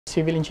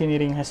Civil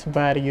engineering has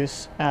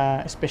various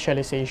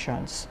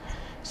specializations,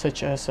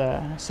 such as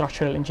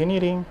structural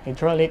engineering,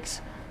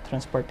 hydraulics,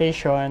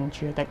 transportation,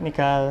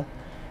 geotechnical,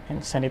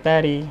 and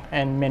sanitary,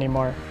 and many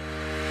more.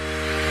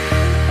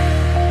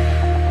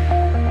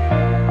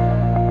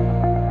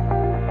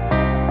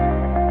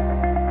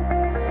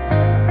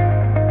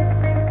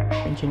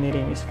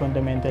 Engineering is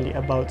fundamentally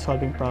about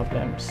solving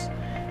problems,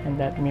 and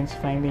that means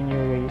finding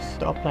new ways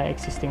to apply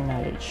existing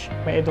knowledge.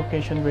 My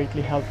education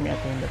greatly helped me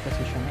attain the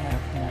position I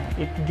have now.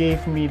 It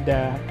gave me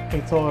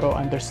a thorough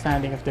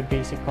understanding of the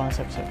basic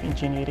concepts of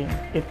engineering.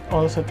 It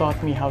also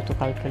taught me how to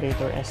calculate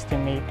or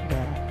estimate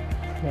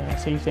the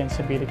safety and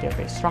stability of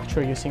a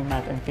structure using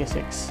math and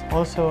physics.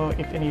 Also,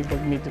 it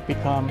enabled me to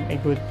become a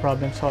good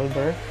problem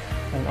solver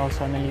and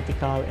also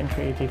analytical and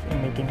creative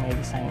in making my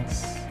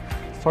designs.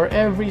 For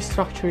every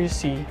structure you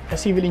see, a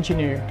civil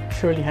engineer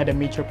surely had a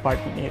major part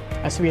in it,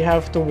 as we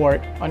have to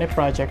work on a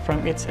project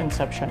from its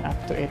inception up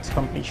to its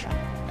completion.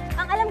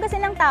 Ang alam kasi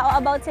ng tao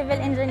about civil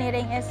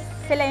engineering is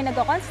sila yung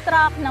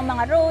nag-construct ng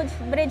mga roads,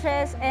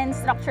 bridges, and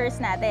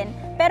structures natin.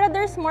 Pero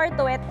there's more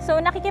to it.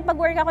 So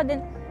nakikipag-work ako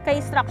din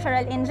kay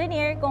structural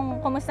engineer kung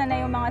kumusta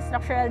na yung mga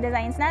structural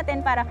designs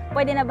natin para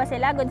pwede na ba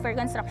sila, good for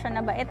construction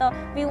na ba ito.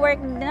 We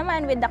work din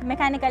naman with the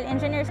mechanical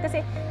engineers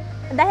kasi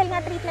dahil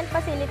nga treatment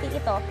facility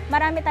ito,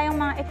 marami tayong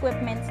mga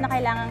equipments na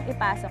kailangang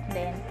ipasok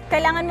din.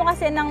 Kailangan mo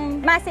kasi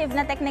ng massive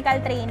na technical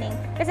training.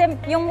 Kasi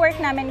yung work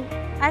namin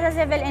as a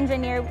civil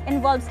engineer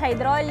involves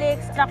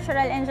hydraulics,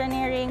 structural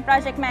engineering,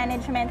 project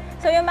management.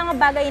 So yung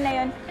mga bagay na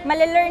yun,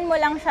 malilearn mo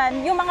lang siya,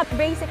 yung mga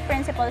basic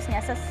principles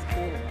niya sa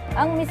school.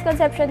 Ang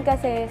misconception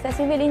kasi sa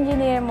civil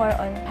engineer more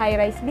on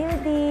high-rise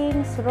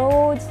buildings,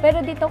 roads.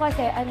 Pero dito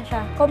kasi ano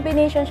siya,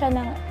 combination siya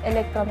ng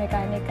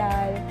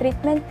electromechanical,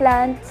 treatment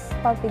plants,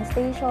 pumping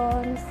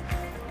stations,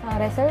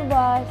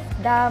 reservoirs,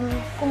 dams.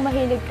 Kung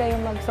mahilig kayo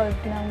mag-solve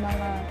ng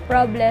mga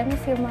problems,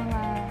 yung mga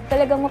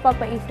talagang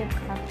mapapaisip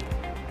ka.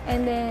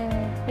 And then,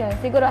 yun,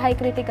 siguro high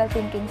critical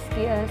thinking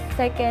skills.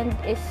 Second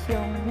is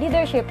yung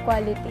leadership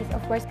qualities.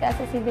 Of course, as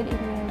a civil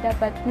engineer,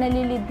 dapat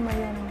nalilid mo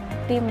yung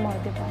team mo,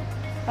 di ba?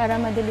 Para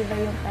ma-deliver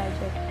yung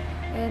project.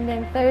 And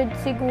then third,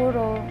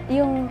 siguro,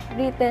 yung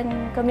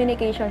written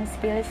communication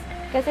skills.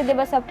 Kasi di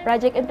ba sa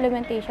project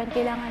implementation,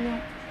 kailangan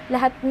yung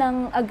lahat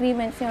ng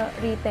agreements yung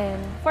written.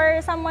 For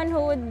someone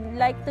who would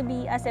like to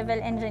be a civil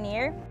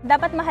engineer,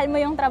 dapat mahal mo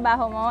yung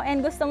trabaho mo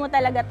and gusto mo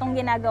talaga itong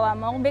ginagawa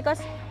mo.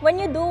 Because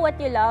when you do what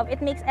you love,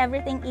 it makes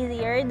everything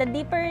easier. The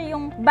deeper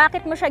yung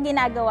bakit mo siya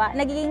ginagawa,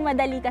 nagiging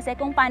madali kasi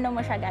kung paano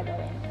mo siya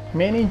gagawin.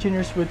 Many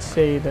engineers would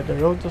say that the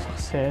road to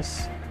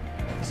success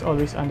is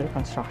always under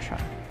construction,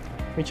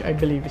 which I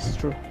believe is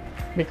true.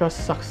 Because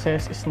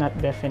success is not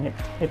definite.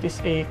 It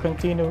is a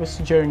continuous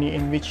journey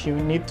in which you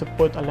need to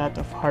put a lot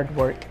of hard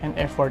work and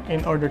effort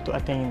in order to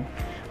attain,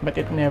 but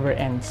it never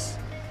ends.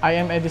 I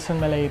am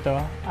Edison Malaito.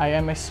 I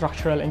am a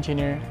structural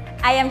engineer.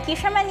 I am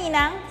Kisha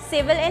Maninang,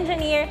 civil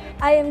engineer.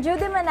 I am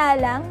Judy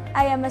Manalang.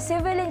 I am a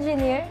civil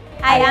engineer.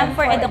 I am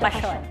for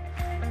Edukasyon.